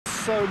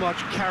so much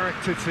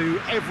character to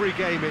every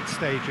game it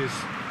stages.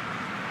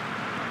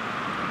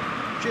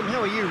 Jim,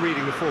 how are you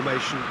reading the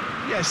formation?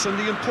 Yes, and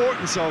the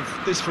importance of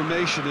this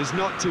formation is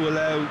not to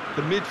allow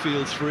the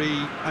midfield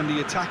three and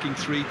the attacking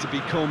three to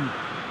become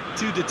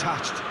too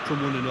detached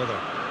from one another.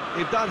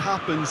 If that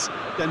happens,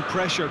 then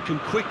pressure can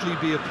quickly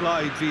be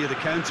applied via the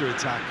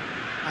counter-attack,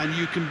 and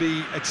you can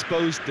be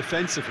exposed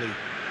defensively.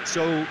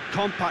 So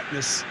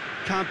compactness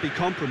can't be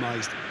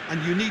compromised,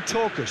 and you need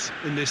talkers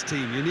in this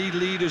team. You need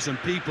leaders and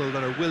people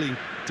that are willing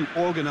to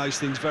organise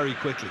things very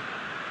quickly.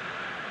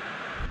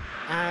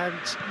 And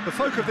the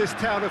folk of this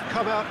town have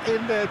come out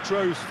in their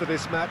droves for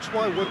this match.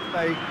 Why wouldn't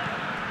they?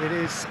 It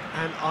is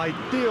an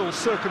ideal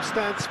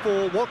circumstance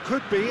for what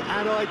could be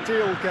an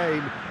ideal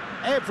game.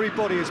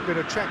 Everybody has been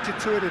attracted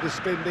to it. It has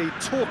been the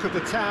talk of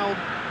the town,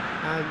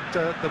 and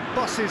the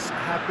buses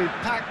have been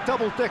packed,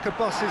 double-decker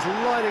buses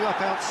lining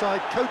up outside.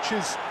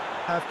 Coaches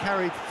have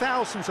carried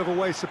thousands of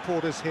away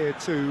supporters here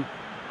too,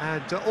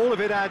 and all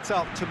of it adds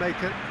up to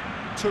make a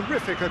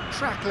terrific, a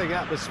crackling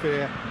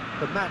atmosphere.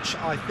 The match,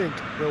 I think,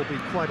 will be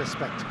quite a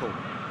spectacle.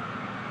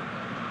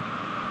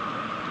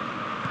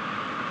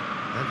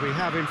 And we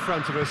have in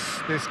front of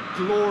us this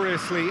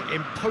gloriously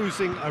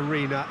imposing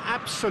arena,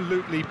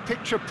 absolutely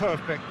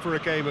picture-perfect for a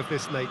game of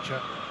this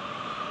nature.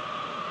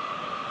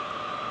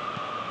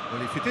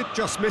 Well, if you did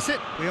just miss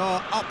it, we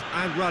are up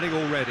and running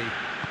already.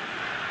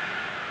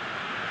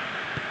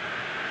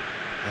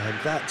 And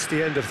that's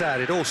the end of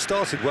that. It all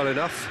started well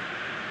enough.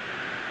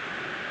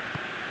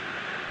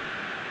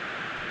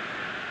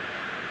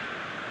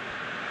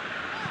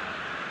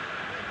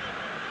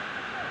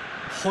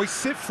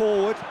 Hoists it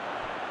forward.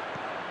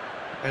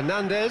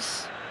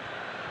 Hernandez.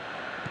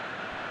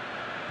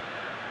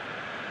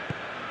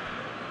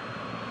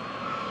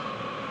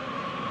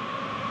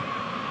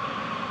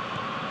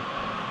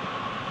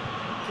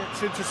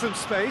 Gets into some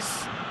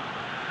space.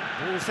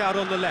 Ball's out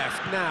on the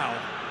left now.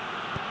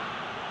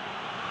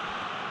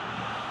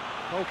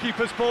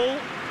 Goalkeeper's ball.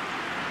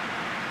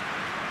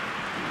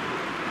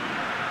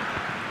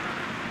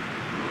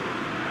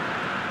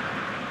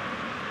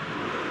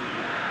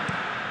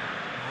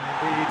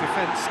 The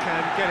defence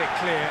can get it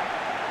clear.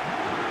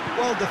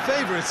 Well, the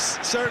favourites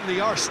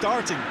certainly are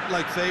starting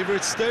like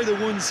favourites. They're the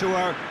ones who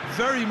are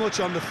very much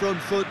on the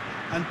front foot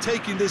and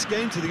taking this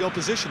game to the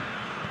opposition.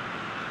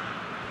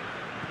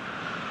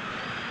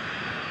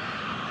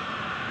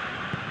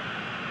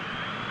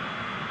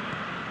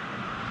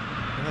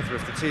 Neither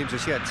of the teams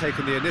has yet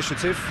taken the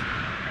initiative.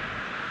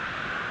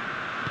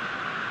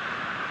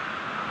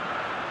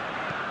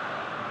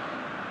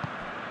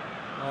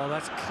 Oh,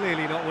 that's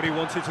clearly not what he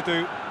wanted to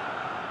do.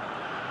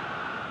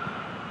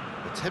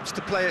 Attempts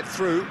to play it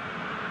through.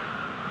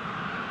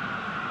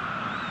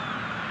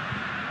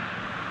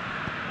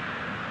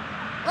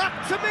 Up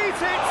to meet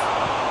it!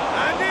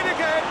 And in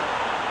again!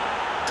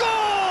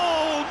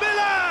 Goal!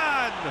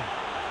 Milan!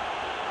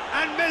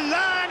 And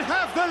Milan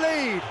have the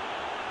lead!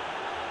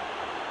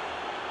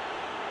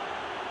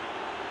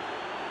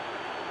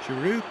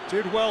 Giroud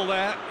did well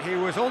there. He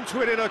was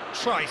onto it in a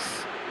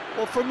trice.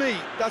 Well, for me,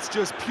 that's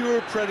just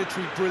pure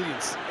predatory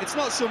brilliance. It's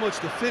not so much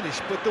the finish,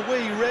 but the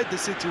way he read the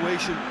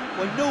situation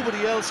when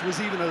nobody else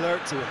was even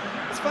alert to it.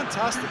 It's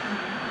fantastic.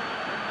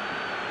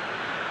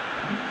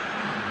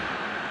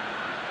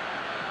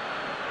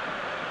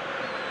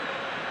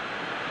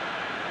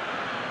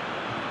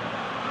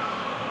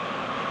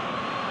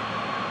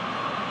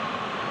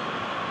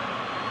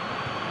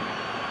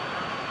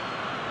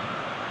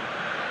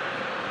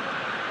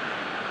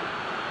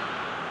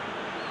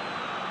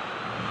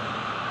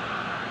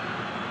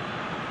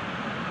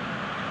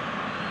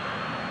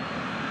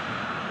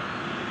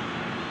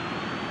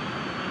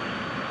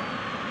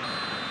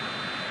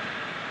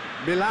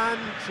 Milan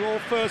draw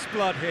first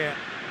blood here.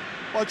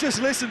 Well,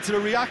 just listen to the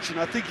reaction.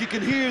 I think you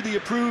can hear the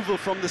approval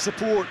from the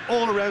support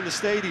all around the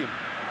stadium.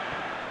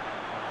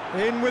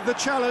 In with the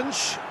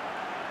challenge.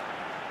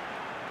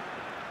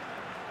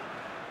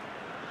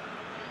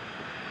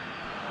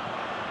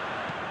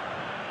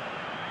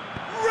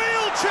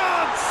 Real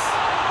chance!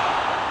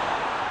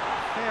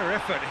 Fair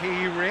effort,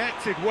 he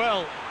reacted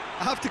well.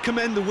 I have to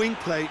commend the wing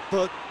play,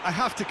 but I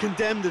have to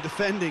condemn the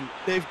defending.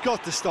 They've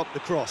got to stop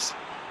the cross.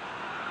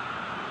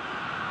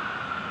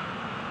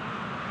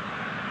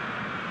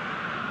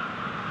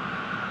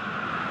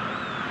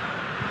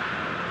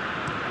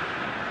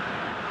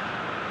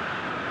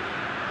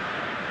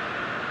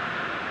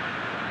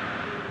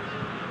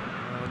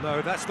 No,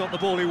 that's not the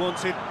ball he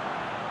wanted.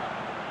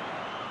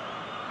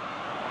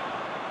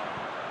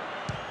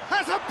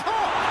 Has a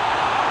pop!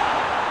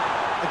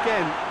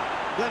 Again,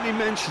 let me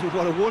mention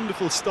what a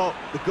wonderful stop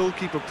the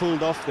goalkeeper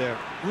pulled off there.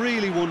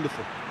 Really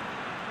wonderful.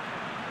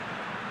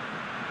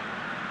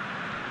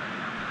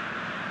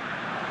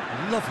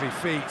 Lovely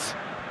feet.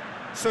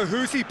 So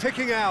who's he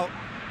picking out?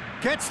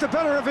 Gets the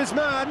better of his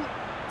man.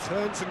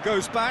 Turns and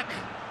goes back.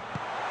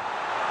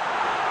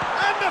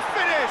 And the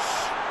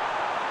finish!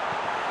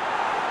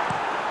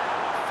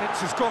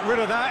 Fence has got rid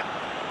of that.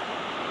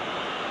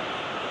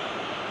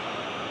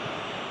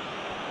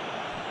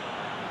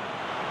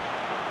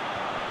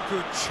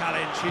 Good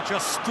challenge, he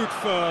just stood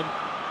firm.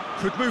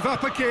 Could move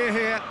up a gear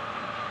here.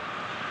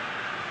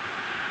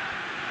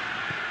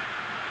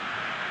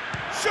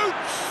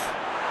 Shoots!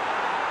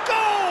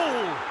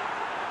 Goal!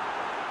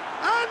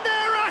 And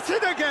they're at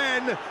it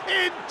again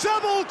in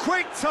double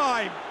quick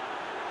time.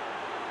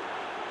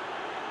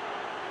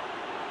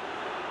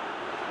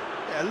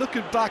 Yeah,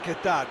 looking back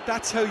at that,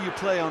 that's how you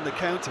play on the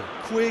counter.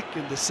 Quick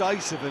and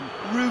decisive and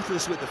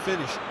ruthless with the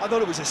finish. I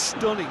thought it was a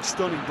stunning,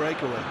 stunning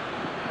breakaway.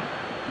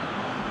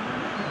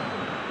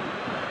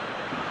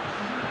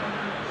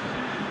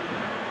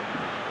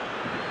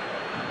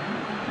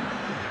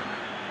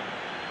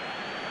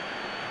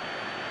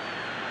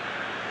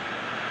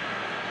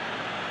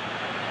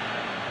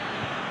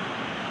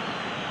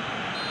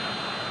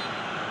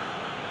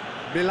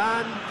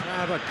 Milan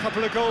have a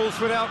couple of goals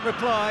without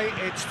reply.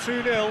 It's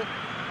 2-0.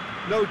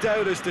 No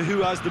doubt as to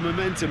who has the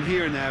momentum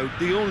here now.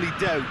 The only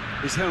doubt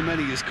is how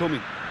many is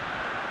coming.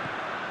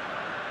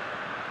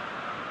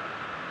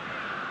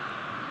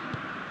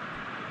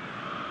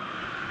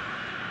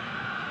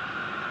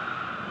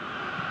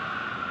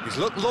 He's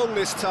looked long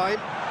this time.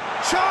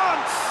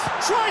 Chance!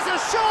 Tries a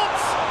shot!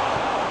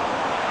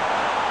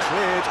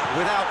 Cleared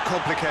without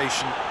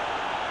complication.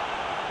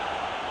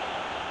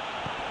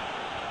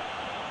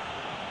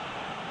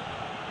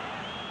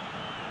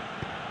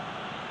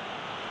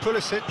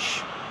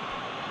 Pulisic.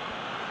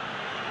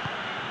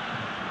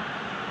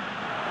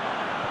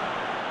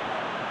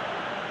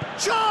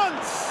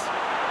 Chance!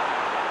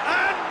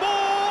 And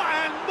more,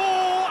 and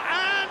more,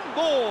 and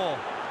more!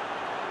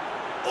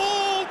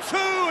 All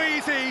too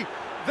easy!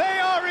 They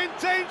are in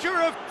danger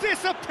of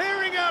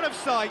disappearing out of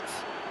sight!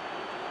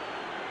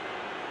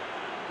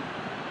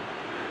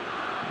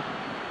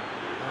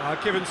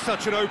 Given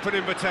such an open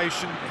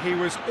invitation, he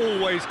was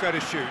always going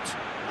to shoot.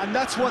 And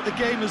that's what the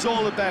game is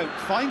all about.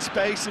 Find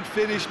space and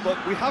finish, but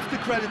we have to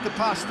credit the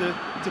pasta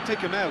to pick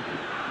him out.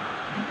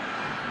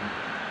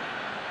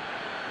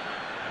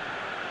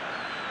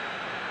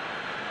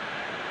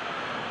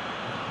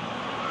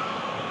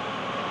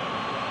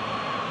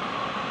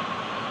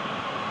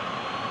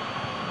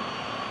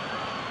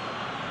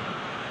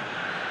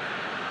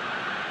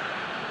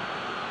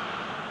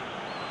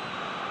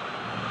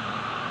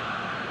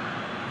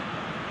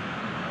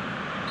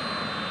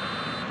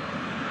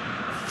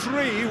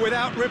 Three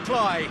without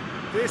reply.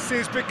 This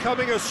is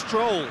becoming a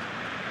stroll.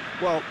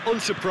 Well,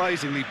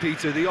 unsurprisingly,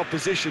 Peter, the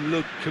opposition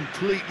look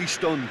completely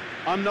stunned.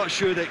 I'm not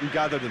sure they can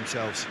gather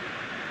themselves.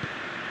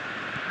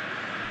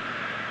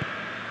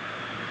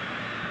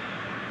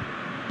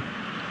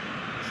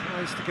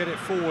 Tries to get it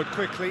forward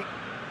quickly.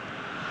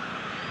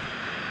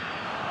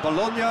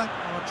 Bologna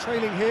are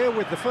trailing here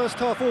with the first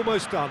half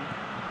almost done.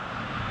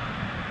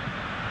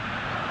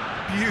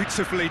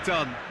 Beautifully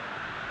done.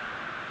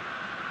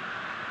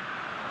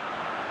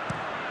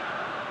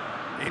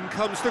 In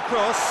comes the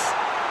cross.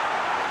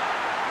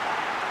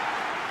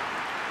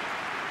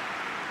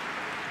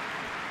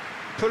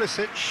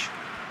 Pulisic.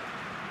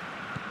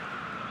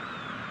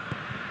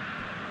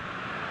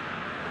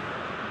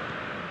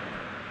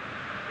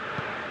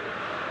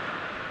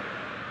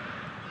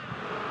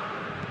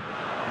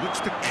 Looks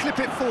to clip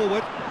it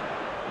forward.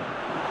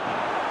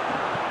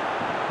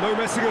 No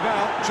messing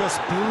about,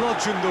 just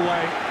bludgeoned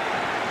away.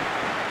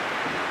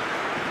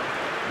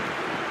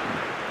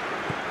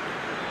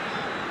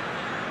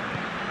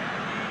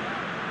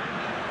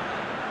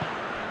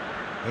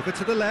 Over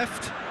to the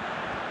left.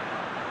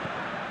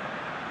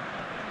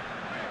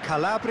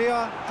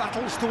 Calabria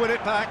battles to win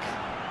it back.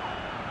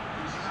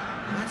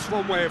 That's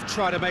one way of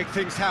trying to make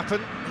things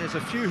happen. There's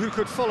a few who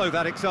could follow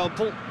that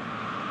example.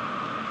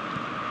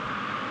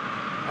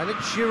 And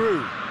it's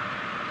Giroud.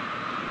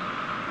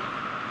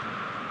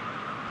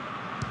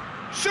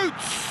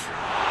 Shoots!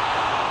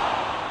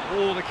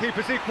 Oh, the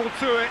keeper's equal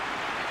to it.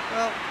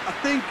 Well, I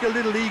think a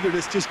little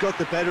eagerness just got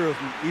the better of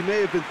him. He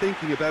may have been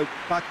thinking about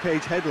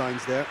back-page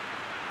headlines there.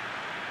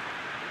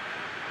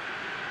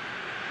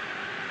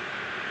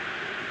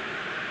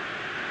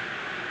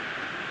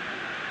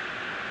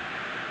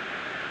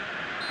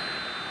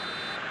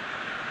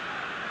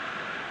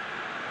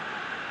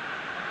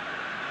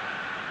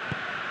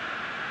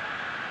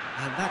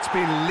 And that's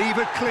been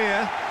levered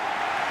clear.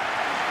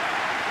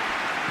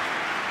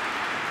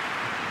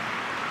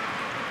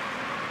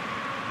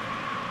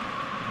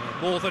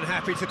 More than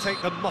happy to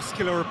take the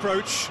muscular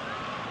approach.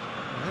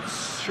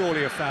 That's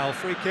surely a foul,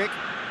 free kick.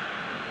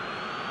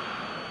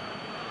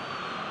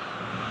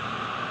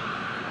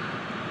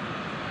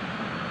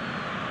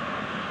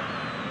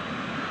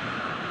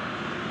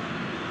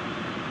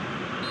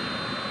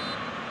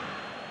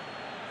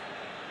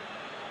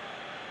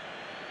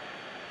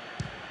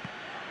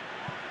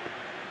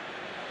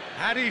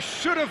 And he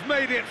should have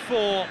made it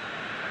 4.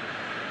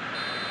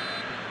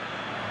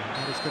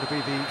 That is going to be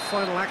the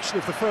final action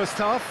of the first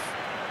half.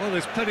 Well,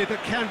 there's plenty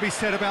that can be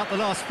said about the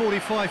last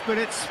 45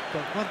 minutes,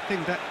 but one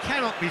thing that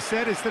cannot be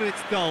said is that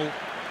it's dull.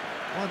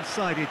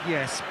 One-sided,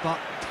 yes, but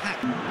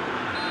that's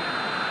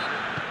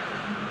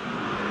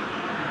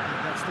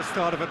the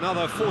start of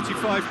another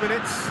 45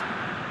 minutes.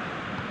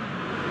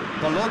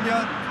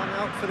 Bologna come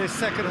out for this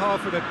second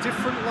half with a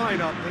different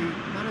lineup. The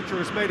manager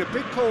has made a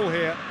big call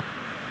here.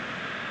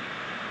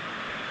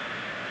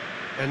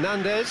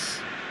 Hernandez.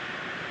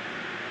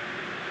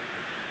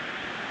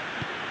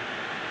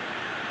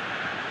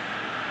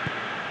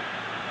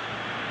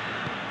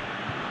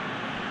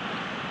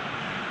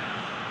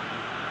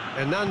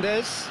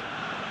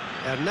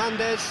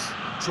 Hernandez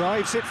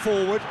drives it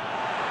forward.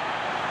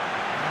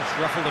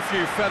 He's ruffled a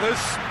few feathers,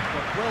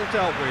 but well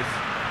dealt with.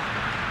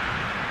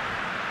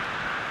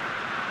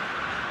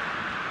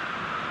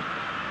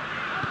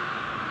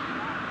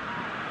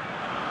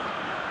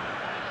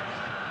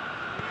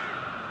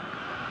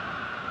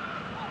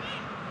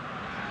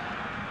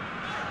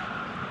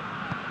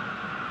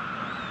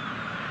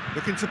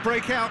 Looking to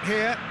break out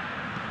here.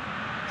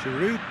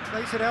 Giroud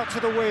plays it out to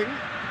the wing.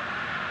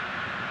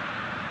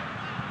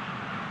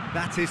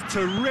 That is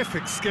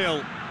terrific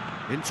skill.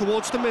 In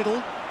towards the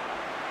middle.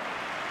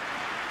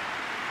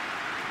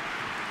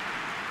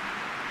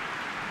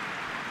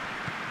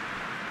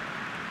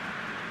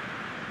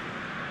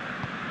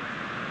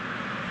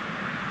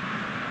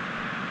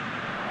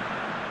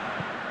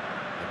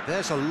 And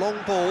there's a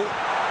long ball.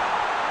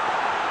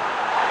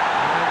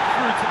 And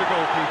through to the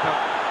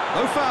goalkeeper.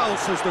 No foul,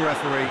 says the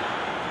referee.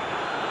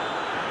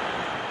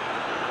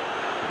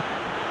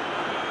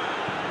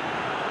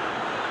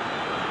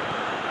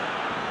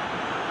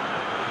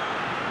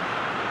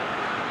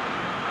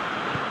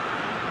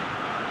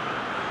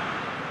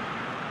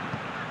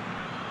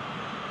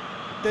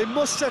 They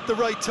must set the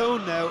right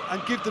tone now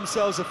and give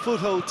themselves a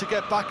foothold to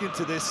get back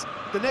into this.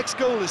 The next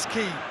goal is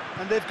key,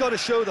 and they've got to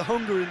show the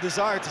hunger and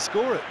desire to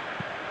score it.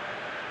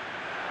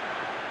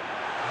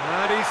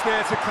 And he's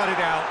there to cut it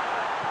out.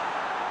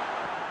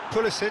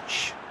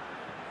 Pulisic.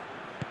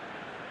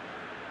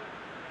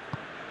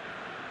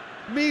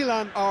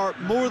 Milan are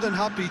more than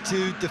happy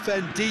to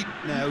defend deep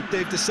now.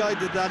 They've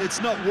decided that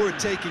it's not worth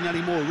taking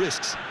any more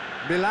risks.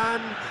 Milan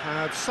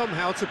have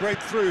somehow to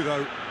break through,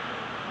 though.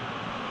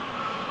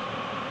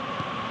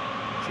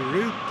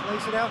 Giroud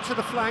plays it out to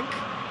the flank,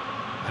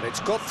 and it's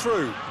got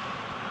through.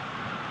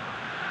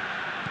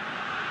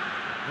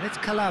 And it's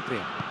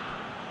Calabria.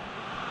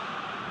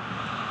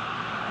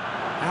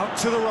 Out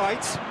to the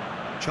right.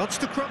 Chance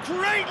to cross.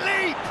 Great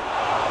leap!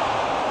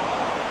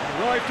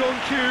 Arrived on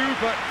cue,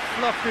 but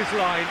fluffed his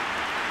line.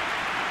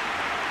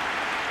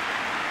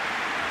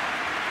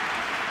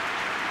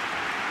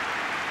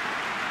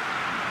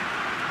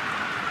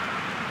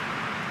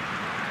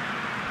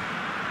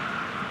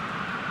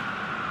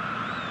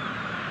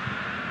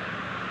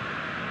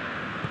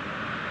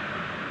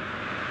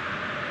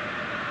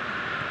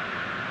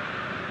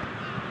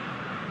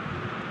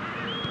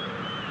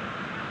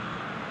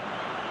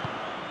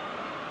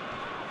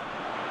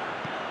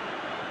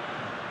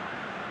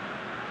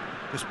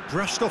 Just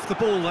brushed off the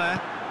ball there.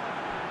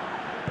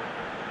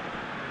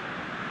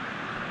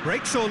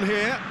 Breaks on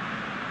here.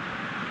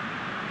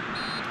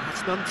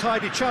 That's an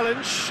untidy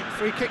challenge.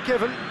 Free kick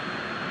given.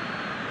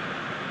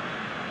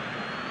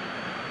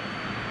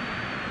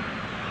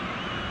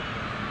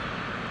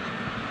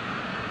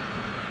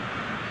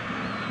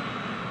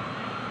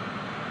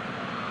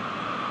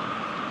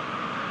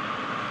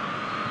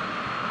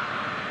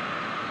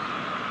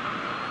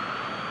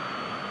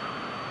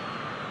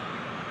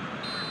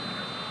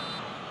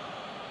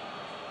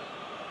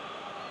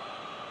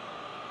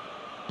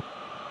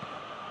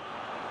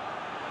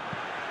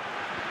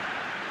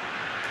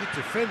 Good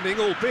defending,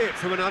 albeit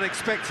from an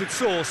unexpected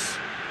source.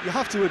 You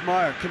have to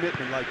admire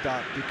commitment like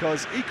that,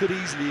 because he could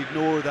easily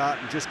ignore that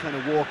and just kind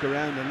of walk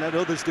around and let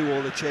others do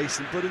all the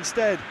chasing, but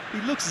instead he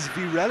looks as if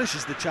he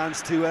relishes the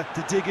chance to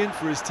dig in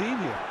for his team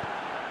here.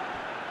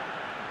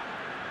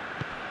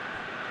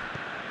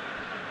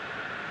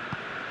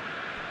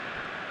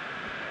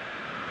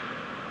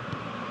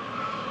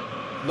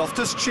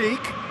 Loftus-Cheek,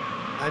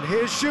 and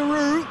here's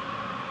Giroud.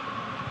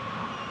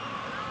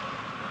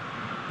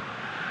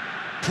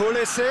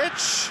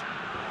 Pulisic,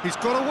 he's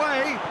got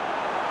away.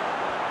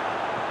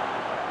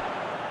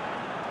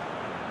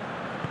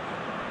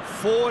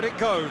 Forward it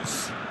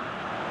goes.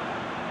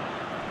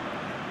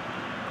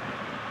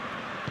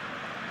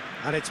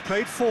 And it's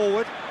played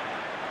forward.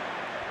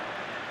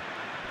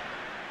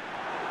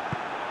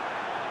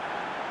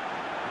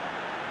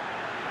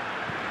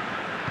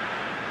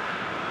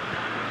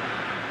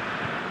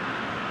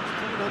 It's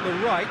coming on the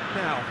right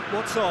now.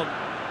 What's on?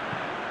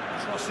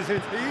 Crosses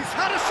it. He's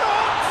had a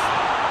shot!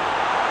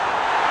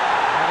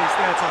 And he's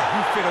there to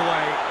hoof it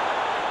away.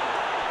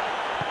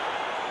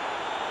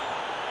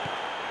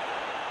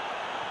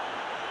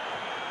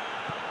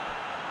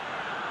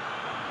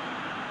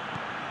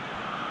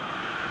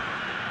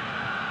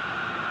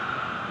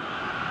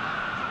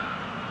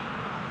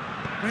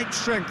 Great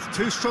strength,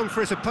 too strong for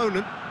his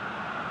opponent.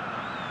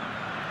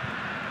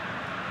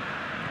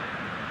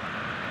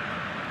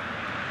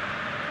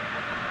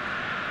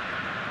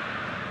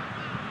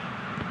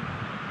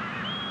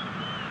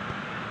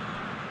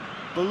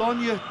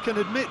 Bologna can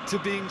admit to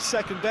being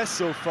second best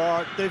so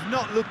far. They've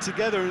not looked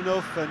together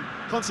enough, and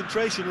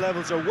concentration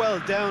levels are well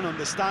down on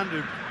the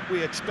standard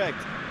we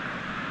expect.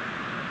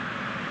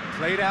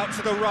 Played out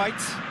to the right.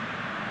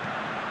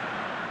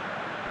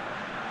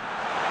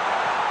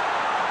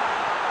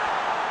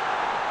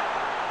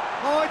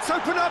 Oh, it's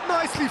opened up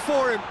nicely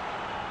for him.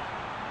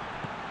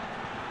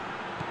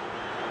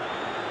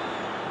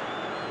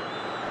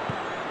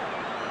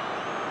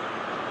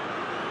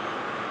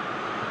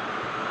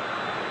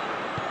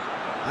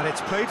 And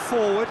it's played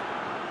forward.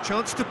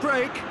 Chance to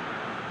break.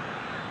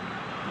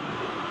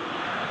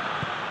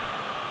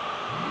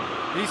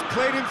 He's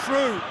played him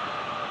through.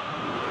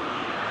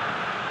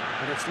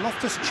 And it's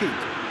Loftus-Cheek.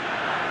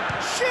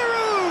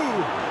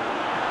 Giroud!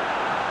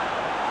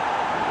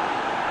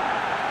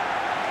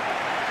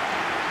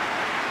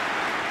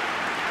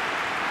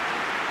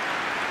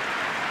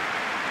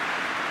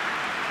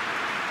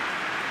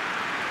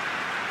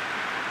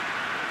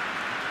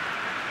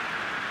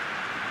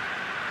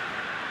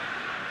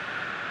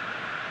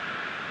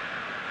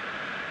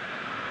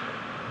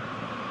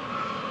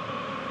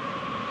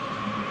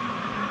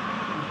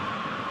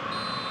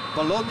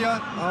 Bologna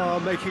are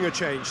making a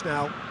change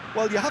now.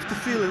 Well, you have to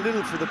feel a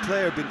little for the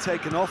player being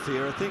taken off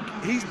here. I think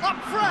he's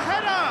Up for a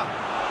header!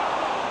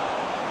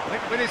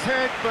 Went with his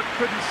head, but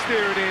couldn't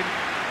steer it in.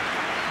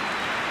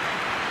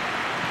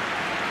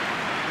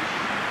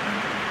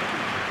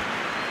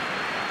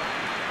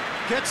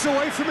 Gets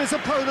away from his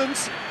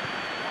opponents.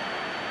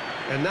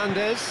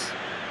 Hernandez.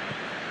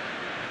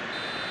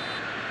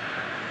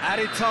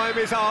 Added time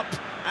is up,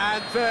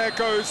 and there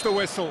goes the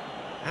whistle.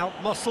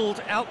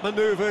 Out-muscled,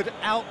 out-manoeuvred,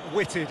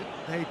 outwitted.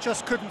 They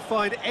just couldn't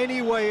find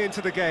any way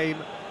into the game,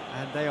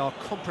 and they are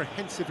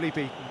comprehensively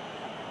beaten.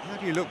 How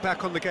do you look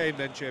back on the game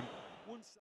then, Jim?